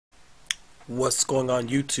What's going on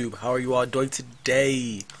YouTube? How are you all doing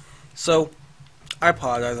today? So, I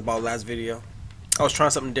apologize about last video. I was trying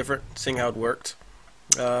something different, seeing how it worked.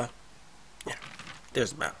 Yeah,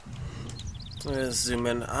 there's the map. Let's zoom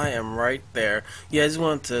in. I am right there. Yeah, I just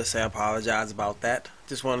wanted to say I apologize about that.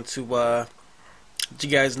 Just wanted to let you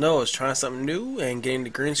guys know I was trying something new and getting the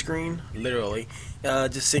green screen, literally.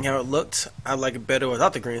 Just seeing how it looked. I like it better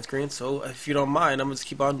without the green screen, so if you don't mind, I'm going to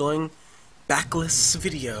keep on doing backless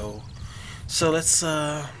video. So let's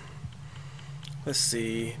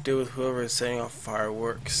see, deal with whoever is setting off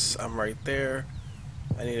fireworks. I'm right there.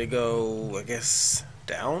 I need to go, I guess,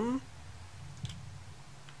 down?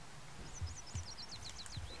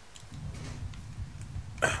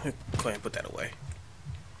 Go ahead and put that away.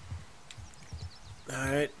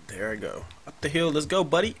 Alright, there I go. Up the hill, let's go,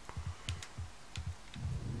 buddy.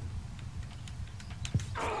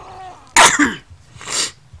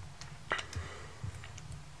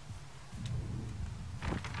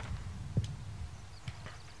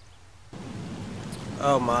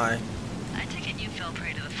 Oh my. I take it you fell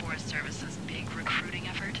prey to the Forest Service's big recruiting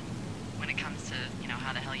effort when it comes to,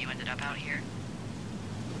 how the hell you ended up out here.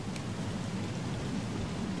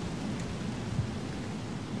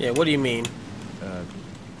 Yeah, what do you mean?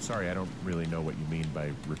 Sorry, I don't really know what you mean by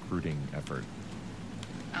recruiting effort.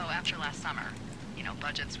 Oh, after last summer.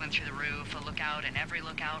 Budgets went through the roof, a lookout in every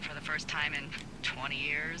lookout for the first time in 20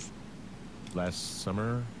 years. Last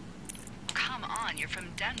summer? Come on, you're from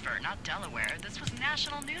Denver, not Delaware. This was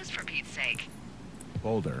national news for Pete's sake.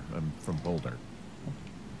 Boulder. I'm from Boulder.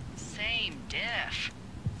 Same diff.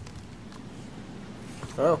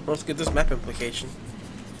 Oh, let's get this map implication.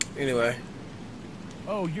 Anyway.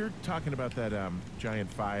 Oh, you're talking about that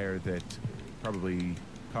giant fire that probably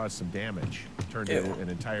caused some damage. Turned an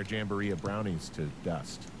entire jamboree of brownies to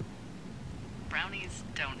dust. Brownies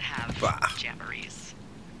don't have jamborees.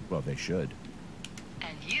 Well, they should.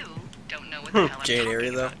 And you don't know what the hell I'm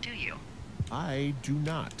talking about, do you? I do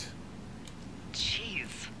not.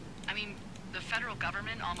 Jeez. I mean, the federal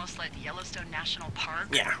government almost let Yellowstone National Park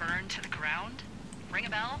burn to the ground? Ring a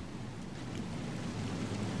bell?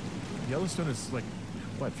 Yellowstone is like,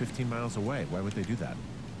 what, 15 miles away? Why would they do that?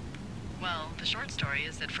 Well, the short story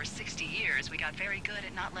is that for 60 years we got very good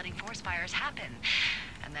at not letting forest fires happen.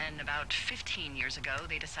 And then about 15 years ago,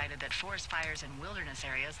 they decided that forest fires in wilderness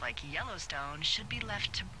areas like Yellowstone should be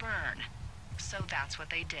left to burn. So that's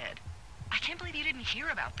what they did. I can't believe you didn't hear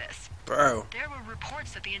about this. Bro. There were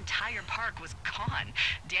reports that the entire park was gone.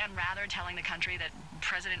 Dan Rather telling the country that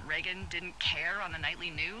President Reagan didn't care on the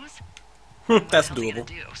nightly news. That's what the hell doable.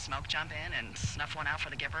 Do? Smoke jump in and snuff one out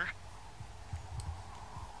for the Gipper?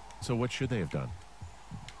 So what should they have done?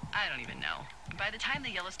 I don't even know. By the time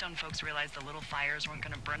the Yellowstone folks realized the little fires weren't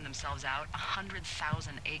going to burn themselves out,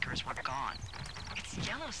 100,000 acres were gone. It's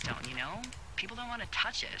Yellowstone, People don't want to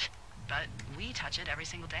touch it, but we touch it every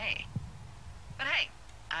single day. But hey,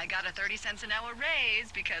 I got a 30 cents an hour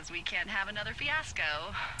raise because we can't have another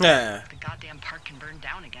fiasco. Yeah. The goddamn park can burn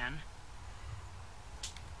down again.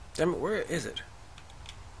 Damn it, where is it?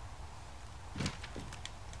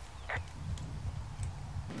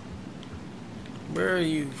 Where are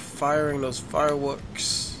you firing those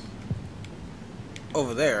fireworks?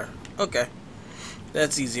 Over there. Okay.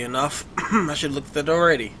 That's easy enough. I should have looked at that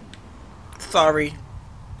already. Sorry.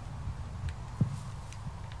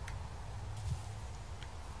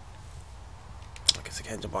 I guess I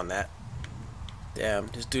can't jump on that. Damn,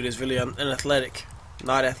 this dude is really unathletic.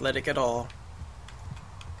 Not athletic at all.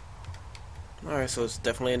 Alright, so it's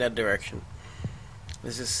definitely in that direction.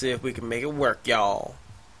 Let's just see if we can make it work, y'all.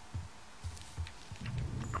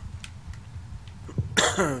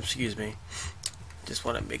 Excuse me. Just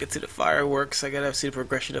want to make it to the fireworks. I gotta see the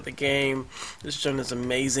progression of the game. This joint is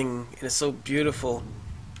amazing and it's so beautiful.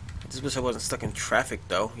 I just wish I wasn't stuck in traffic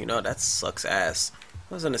though. That sucks ass.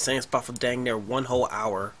 I was in the same spot for dang near 1 whole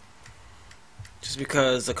hour. Just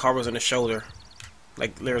because the car was on the shoulder.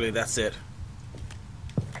 Like literally, that's it.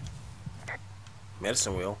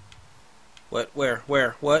 Medicine wheel. What? Where?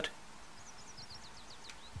 What?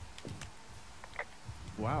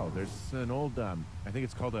 Wow, there's an old, I think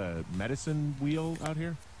it's called a medicine wheel out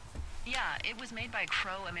here? Yeah, it was made by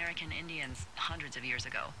Crow American Indians hundreds of years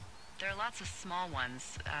ago. There are lots of small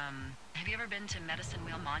ones. Have you ever been to Medicine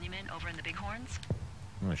Wheel Monument over in the Bighorns?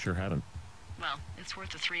 I sure haven't. Well, it's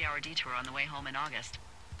worth a 3-hour detour on the way home in August.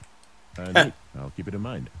 Neat. I'll keep it in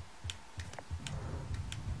mind.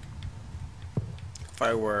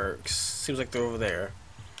 Fireworks. Seems like they're over there.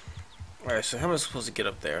 Alright, so how am I supposed to get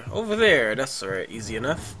up there? Over there. That's alright. Easy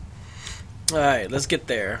enough. Alright, let's get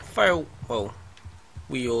there. Whoa.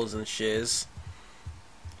 Wheels and shiz.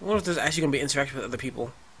 I wonder if there's actually going to be interaction with other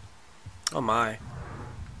people. Oh my.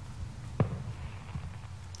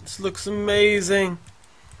 This looks amazing.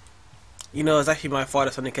 You know, it's actually my fault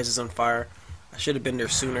if something catches on fire. I should have been there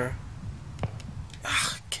sooner.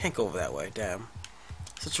 Can't go over that way, damn.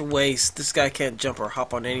 Such a waste. This guy can't jump or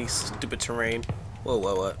hop on any stupid terrain. Whoa,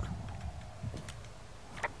 what?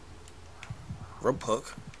 Rope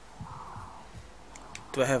hook.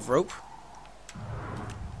 Do I have rope?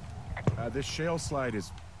 This shale slide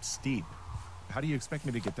is steep. How do you expect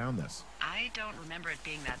me to get down this? I don't remember it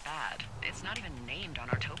being that bad. It's not even named on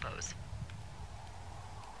our topos.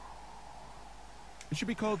 It should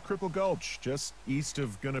be called Cripple Gulch, just east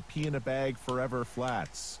of Gonna Pee in a Bag Forever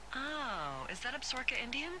Flats. Oh, is that Absorka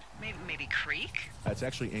Indian? Maybe Creek? That's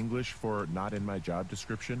actually English for not in my job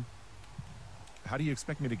description. How do you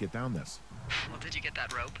expect me to get down this? Well, did you get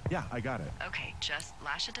that rope? Yeah, I got it. Okay, just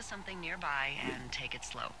lash it to something nearby and take it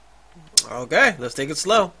slow. Okay, let's take it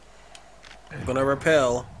slow. I'm gonna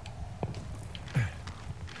rappel.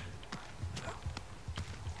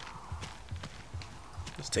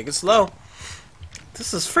 Let's take it slow.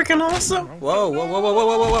 This is freaking awesome. Whoa.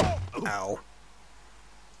 Ow.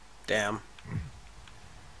 Damn.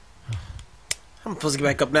 I'm supposed to get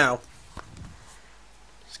back up now.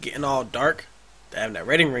 It's getting all dark. Damn, that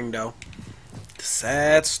rating ring though.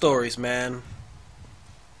 Sad stories, man.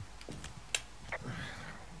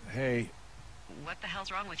 Hey. What the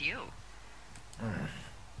hell's wrong with you?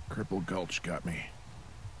 Cripple Gulch got me.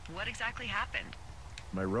 What exactly happened?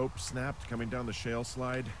 My rope snapped coming down the shale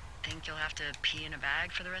slide. Think you'll have to pee in a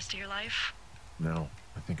bag for the rest of your life? No,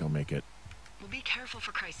 I think I'll make it. Well, be careful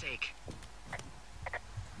for Christ's sake.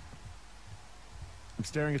 I'm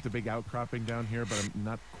staring at the big outcropping down here, but I'm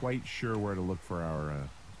not quite sure where to look for our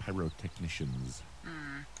pyrotechnicians.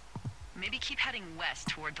 Maybe keep heading west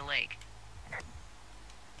toward the lake.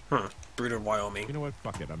 Breeder, Wyoming. You know what?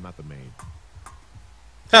 Fuck it. I'm not the main.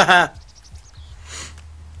 Haha.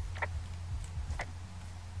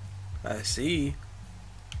 I see.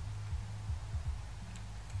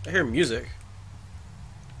 I hear music.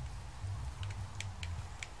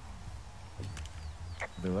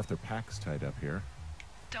 They left their packs tied up here.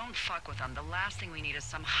 Don't fuck with them. The last thing we need is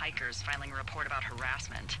some hikers filing a report about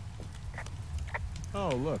harassment. Oh,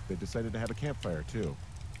 look. They decided to have a campfire, too.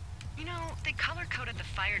 You know, they color-coded the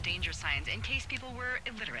fire danger signs in case people were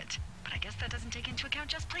illiterate. But I guess that doesn't take into account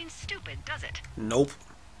just plain stupid, does it? Nope.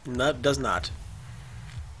 No, does not.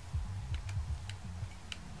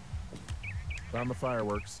 Found the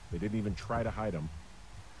fireworks. They didn't even try to hide them.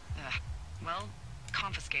 Well,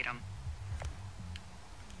 confiscate them.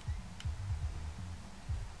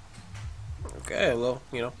 Okay, well,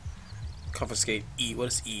 you know, confiscate E. What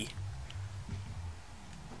is E?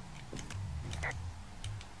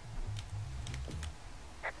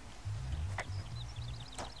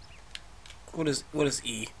 What is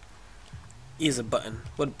E? E is a button.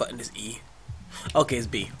 What button is E? Okay, it's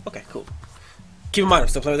B. Okay, cool. Keep in mind, I'm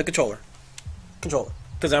still playing with the controller.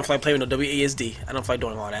 Because I don't feel like playing with no WASD. I don't feel like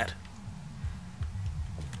doing all that.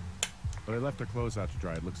 Well, they left their clothes out to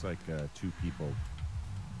dry. It looks like 2 people.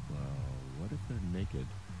 Well, what if they're naked?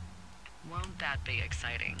 Won't that be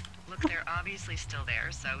exciting? Look, they're obviously still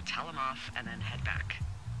there, so tell them off and then head back.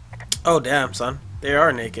 Oh, damn, son. They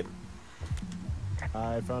are naked.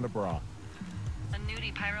 I found a bra. A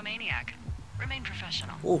nudie pyromaniac. Remain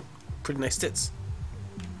professional. Ooh, pretty nice tits.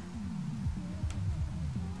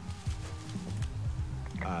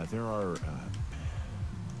 There are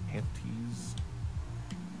panties.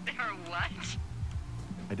 There are what?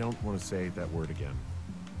 I don't want to say that word again.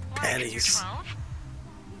 Why, 'cause you're Panties. 12?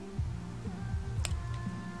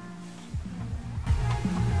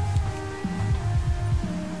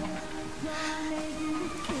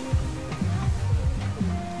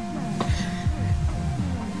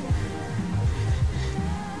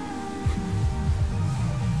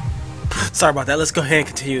 Sorry about that. Let's go ahead and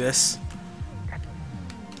continue this.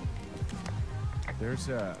 There's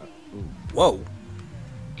a... Ooh, Whoa.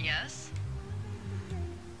 Yes?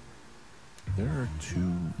 there are 2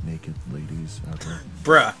 naked ladies out there.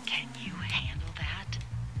 Bruh. Can you handle that?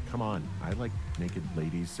 Come on. I like naked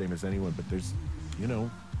ladies, same as anyone, but there's, you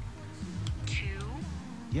know... 2?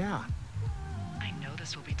 Yeah. I know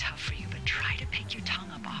this will be tough for you, but try to pick your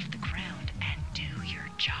tongue up off the ground and do your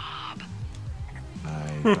job.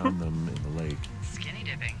 I found them in the lake. Skinny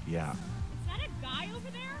dipping. Yeah. Is that a guy over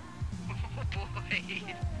there? Oh boy.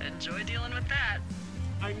 Enjoy dealing with that.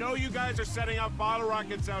 I know you guys are setting up bottle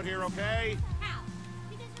rockets out here, okay? How?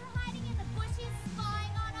 Because you're hiding in the bushes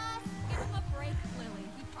spying on us? Give him a break, Lily.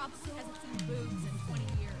 He probably hasn't seen boobs in 20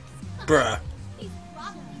 years. Bruh. He's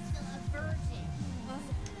probably still a virgin.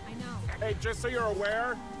 I know. Hey, just so you're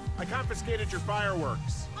aware, I confiscated your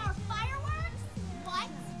fireworks. Our fireworks?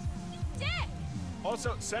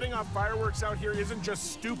 Also, setting off fireworks out here isn't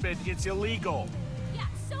just stupid, it's illegal. Yeah,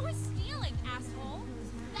 so is stealing, asshole.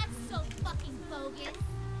 That's so fucking bogus.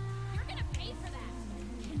 You're gonna pay for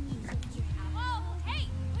that. Can you lift your hat? Whoa, hey,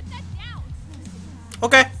 put that down.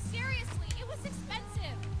 Okay. Seriously, it was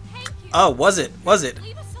expensive. Thank you. Oh, was it? Was it?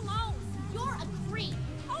 Leave us alone. You're a creep.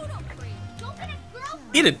 Total creep. Don't get a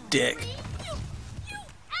girlfriend. Eat a dick. You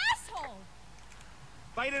asshole.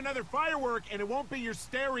 Light another firework and it won't be your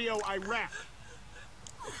stereo I wreck.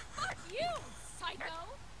 Fuck you, psycho.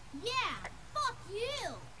 Yeah, fuck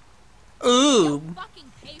you. Ooh. You'll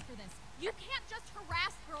fucking pay for this. You can't just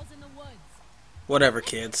harass girls in the woods. Whatever,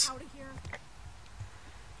 Let's get kids. out of here.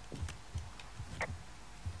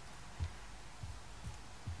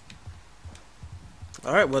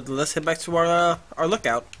 All right. Well, let's head back to our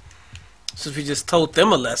lookout. Since we just told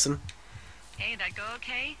them a lesson. Hey, that go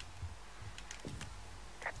okay?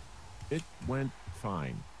 It went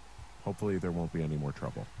fine. Hopefully there won't be any more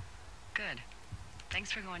trouble. Good.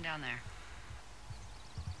 Thanks for going down there.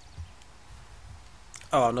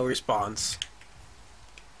 Oh, no response.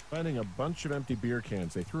 Finding a bunch of empty beer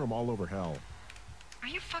cans. They threw them all over hell. Are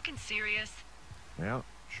you fucking serious? Yeah,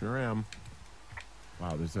 sure am.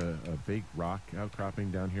 Wow, there's a big rock outcropping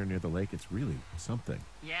down here near the lake. It's really something.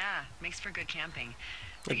 Yeah, makes for good camping.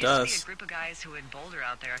 There It used to does. be a group of guys who would boulder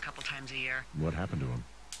out there a couple times a year. What happened to him?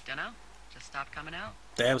 Dunno, just stopped coming out.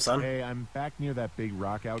 Damn, son. Hey, I'm back near that big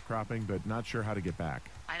rock outcropping, but not sure how to get back.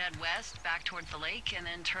 I'd head west, back towards the lake, and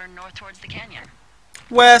then turn north towards the canyon.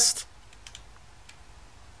 West.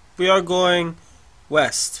 We are going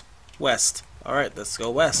west. West. All right, let's go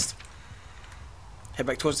west. Head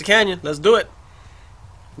back towards the canyon. Let's do it.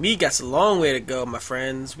 We got a long way to go, my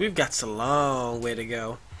friends. We've got a long way to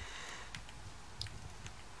go.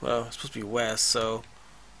 Well, it's supposed to be west, so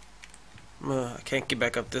I can't get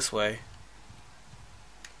back up this way.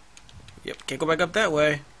 Yep, can't go back up that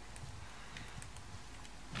way.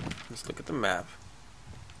 Let's look at the map.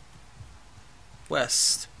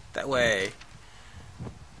 West, that way.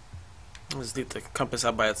 Let's leave the compass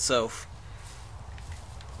out by itself.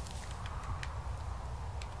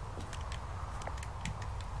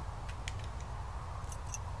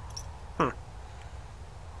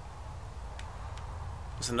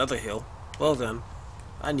 There's another hill. Well then,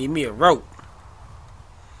 I need me a rope.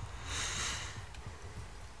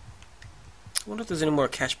 I wonder if there's any more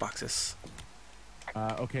catch boxes.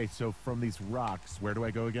 Okay, so from these rocks, where do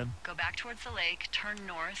I go again? Go back towards the lake, turn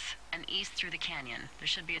north, and east through the canyon. There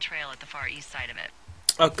should be a trail at the far east side of it.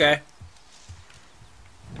 Okay.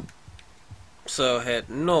 So head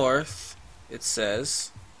north, it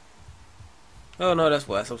says. Oh no, that's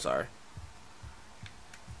west, I'm sorry.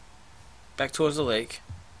 Back towards the lake.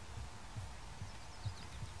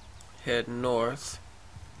 Head north,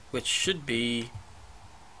 which should be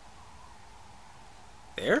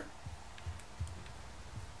there?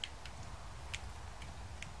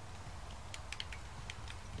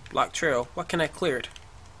 Block trail. Why can't I clear it?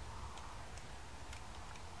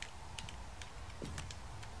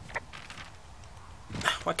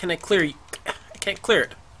 Why can't I clear it? I can't clear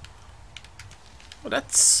it. Well,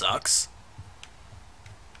 that sucks.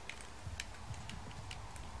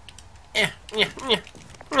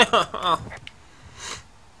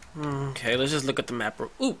 Okay, let's just look at the map.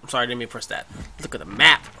 Ooh, sorry, I didn't mean to press that. Look at the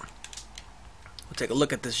map. We'll take a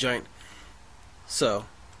look at this joint. So,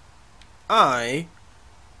 I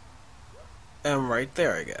am right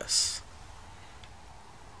there, I guess.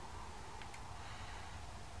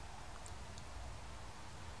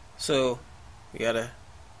 So, we gotta.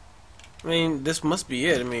 I mean, this must be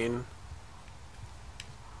it. I mean.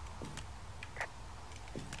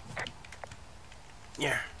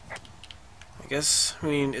 Yeah. I guess, I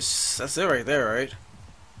mean, that's it right there, right?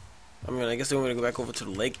 I mean, I guess I'm gonna go back over to the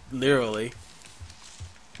lake, literally.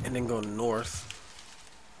 And then go north.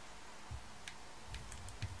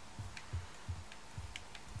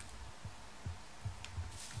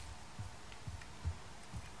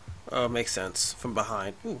 Oh, makes sense. From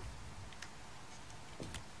behind. Ooh.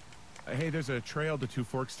 Hey, there's a trail to Two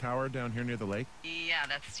Forks Tower down here near the lake, Yeah,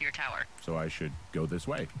 that's your tower. so I should go this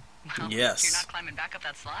way. Well, Yes. You're not climbing back up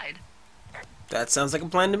that slide. That sounds like a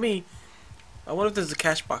plan to me. I wonder if there's a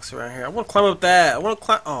cash box around here. I want to climb up that. I want to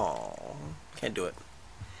climb. Oh, can't do it.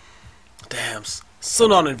 Damn, so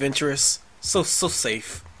non-adventurous. So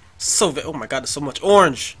safe. Oh my god, there's so much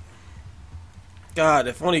orange. God,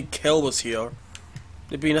 if only Kel was here,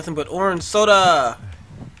 there'd be nothing but orange soda.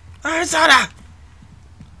 Orange soda.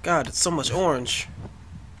 God, it's so much orange.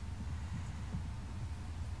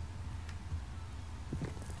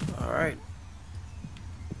 All right.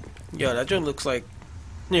 Yeah, that joint looks like.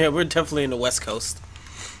 Yeah, we're definitely in the West Coast.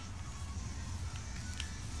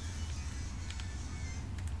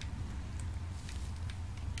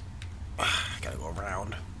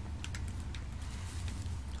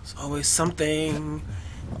 always something.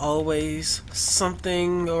 Always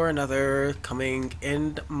something or another coming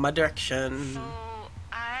in my direction. So,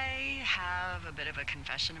 I have a bit of a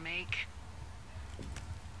confession to make.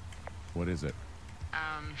 What is it?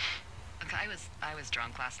 Look, I was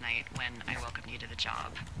drunk last night when I welcomed you to the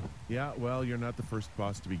job. Yeah, well, you're not the first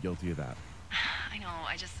boss to be guilty of that. I know,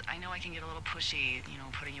 I know I can get a little pushy, you know,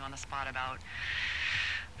 putting you on the spot about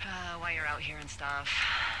why you're out here and stuff.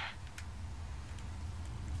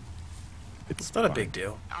 It's not a big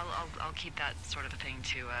deal. I'll keep that sort of a thing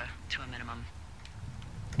to a minimum.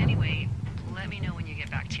 Anyway, let me know when you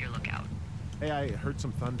get back to your lookout. Hey, I heard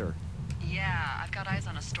some thunder. Yeah, I've got eyes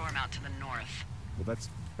on a storm out to the north. Well, that's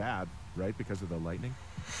bad, right? Because of the lightning?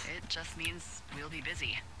 It just means we'll be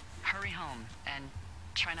busy. Hurry home and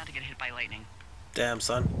try not to get hit by lightning. Damn,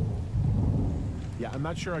 son. Yeah, I'm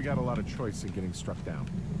not sure I got a lot of choice in getting struck down.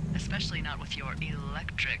 Especially not with your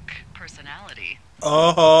electric personality.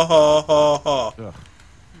 Oh, ho, ho, ho, ho. Ugh.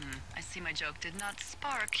 I see my joke did not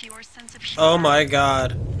spark your sense of humor. Oh my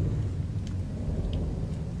god.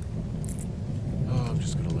 Oh, I'm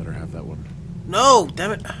just gonna let her have that one. No,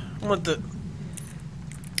 damn it. I want to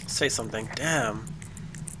say something. Damn.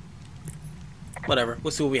 Whatever.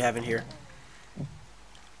 We'll see what we have in here.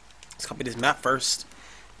 Let's copy this map first.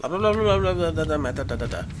 Blah blah blah blah blah blah blah blah blah blah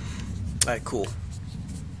blah. Alright, cool.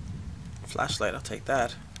 Flashlight, I'll take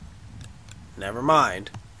that. Never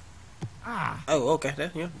mind. Ah! Oh, okay.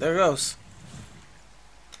 There it goes.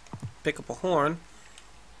 Pick up a horn.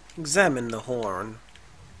 Examine the horn.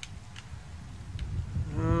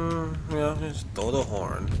 Yeah, just throw the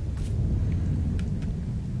horn.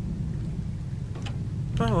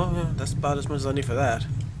 Oh, well, yeah, that's about as much as I need for that.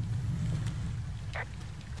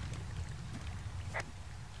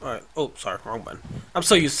 Alright. Oh, sorry, wrong button. I'm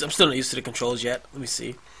still not used to the controls yet. Let me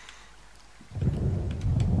see.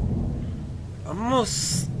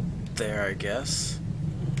 Almost there, I guess.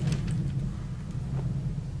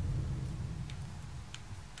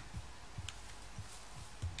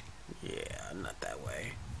 Yeah, not that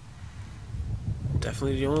way.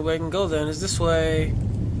 Definitely the only way I can go then is this way.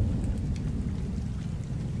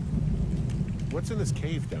 What's in this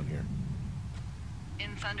cave down here?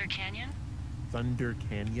 In Thunder Canyon? Thunder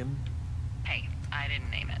Canyon? Hey, I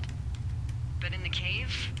didn't name it. But in the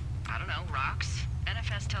cave, I don't know, rocks?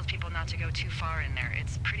 NFS tells people not to go too far in there.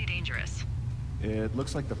 It's pretty dangerous. It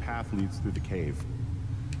looks like the path leads through the cave.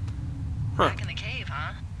 Huh. Back in the cave,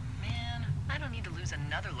 huh? Man, I don't need to lose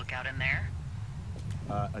another lookout in there.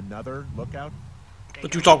 Another lookout?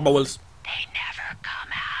 What you talking about, Willis? They never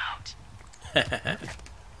come out.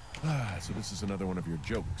 Ah, so this is another one of your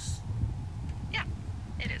jokes. Yeah,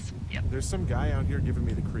 it is. Yep. There's some guy out here giving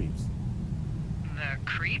me the creeps. The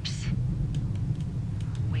creeps?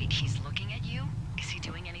 Wait, he's looking at you? Is he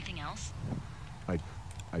doing anything else?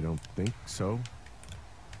 I don't think so.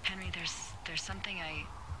 Henry, there's something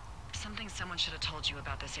someone should have told you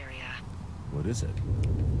about this area. What is it?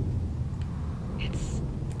 It's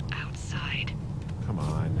outside. Come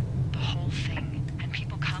on. The whole thing. And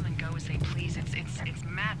people come and go as they please. It's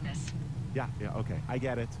madness. Yeah, okay, I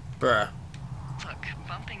get it. Bruh. Look,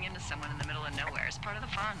 bumping into someone in the middle of nowhere is part of the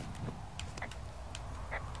fun.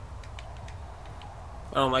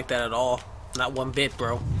 I don't like that at all. Not one bit,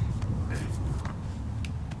 bro.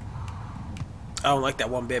 I don't like that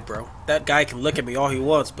one bit, bro. That guy can look at me all he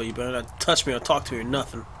wants, but you better not touch me or talk to me or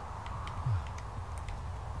nothing.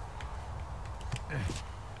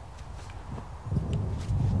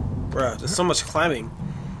 Bruh, there's so much climbing.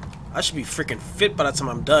 I should be freaking fit by the time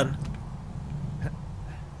I'm done.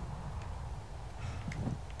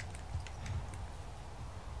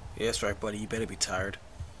 Yeah, that's right, buddy. You better be tired.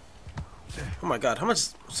 Oh my god, how much...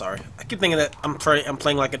 Sorry. I keep thinking that I'm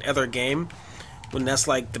playing like another game when that's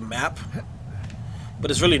like the map. But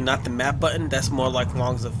it's really not the map button. That's more like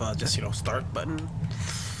longs of just, you know, start button.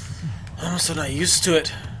 I'm so not used to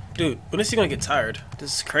it. Dude, when is he gonna get tired?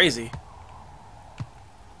 This is crazy.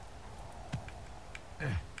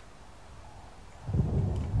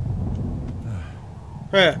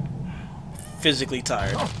 Physically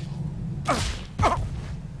tired.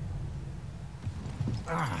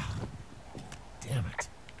 Damn it.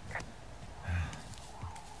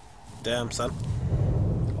 Damn, son.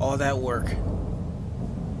 All that work.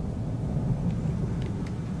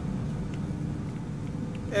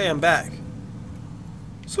 Hey, I'm back.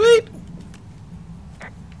 Sweet!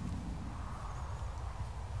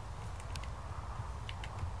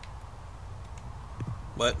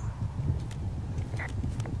 What?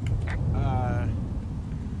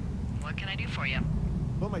 What can I do for you?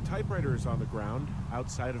 Well, my typewriter is on the ground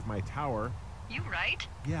outside of my tower. You right?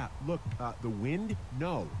 Yeah, look, the wind?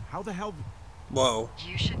 No. How the hell... Whoa.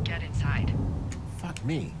 You should get inside. Fuck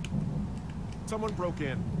me. Someone broke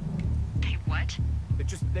in. Hey, what?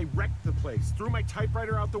 They wrecked the place. Threw my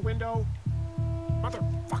typewriter out the window.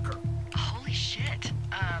 Motherfucker. Holy shit.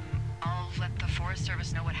 I'll let the Forest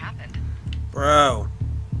Service know what happened. Bro.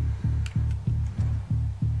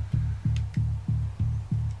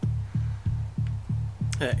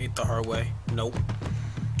 Ate the hard way. Nope.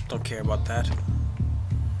 Don't care about that.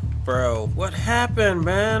 Bro, what happened,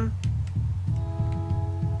 man?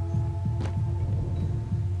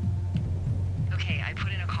 Okay, I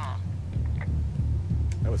put in a call.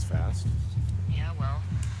 That was fast. Yeah, well,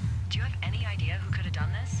 do you have any idea who could have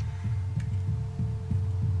done this?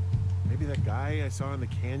 Maybe that guy I saw in the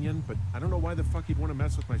canyon, but I don't know why the fuck he'd want to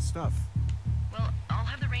mess with my stuff. Well, I'll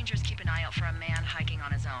have the Rangers keep an eye out for a man hiking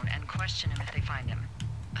on his own and question him if they find him.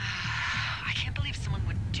 I can't believe someone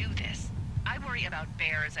would do this. I worry about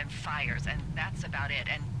bears and fires, and that's about it.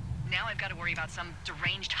 And now I've got to worry about some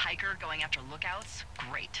deranged hiker going after lookouts?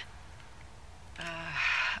 Great.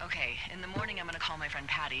 Okay, in the morning I'm gonna call my friend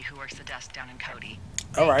Patty, who works the desk down in Cody.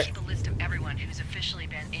 Alright. Keep a list of everyone who's officially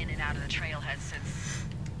been in and out of the trailhead since,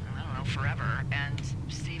 I don't know, forever, and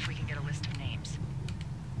see if we can get a list of names.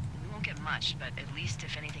 We won't get much, but at least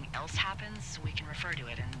if anything else happens, we can refer to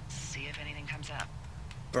it and see if anything comes up.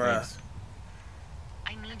 Bruh. Thanks.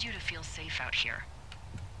 I need you to feel safe out here.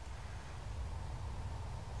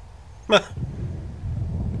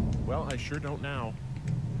 Well, I sure don't now.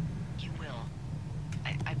 You will.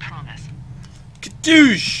 I promise.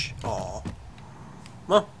 Kadoosh! Aw.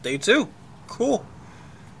 Well, day 2. Cool.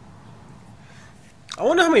 I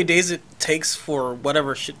wonder how many days it takes for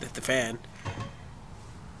whatever shit to hit the fan.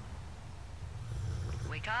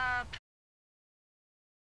 Wake up!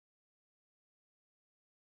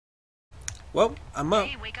 Well, I'm up.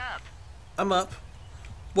 Hey, wake up! I'm up.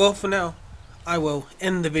 Well, for now, I will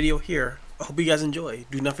end the video here. I hope you guys enjoy.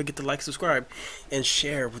 Do not forget to like, subscribe, and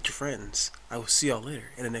share with your friends. I will see y'all later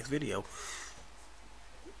in the next video.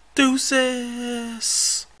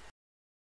 Deuces!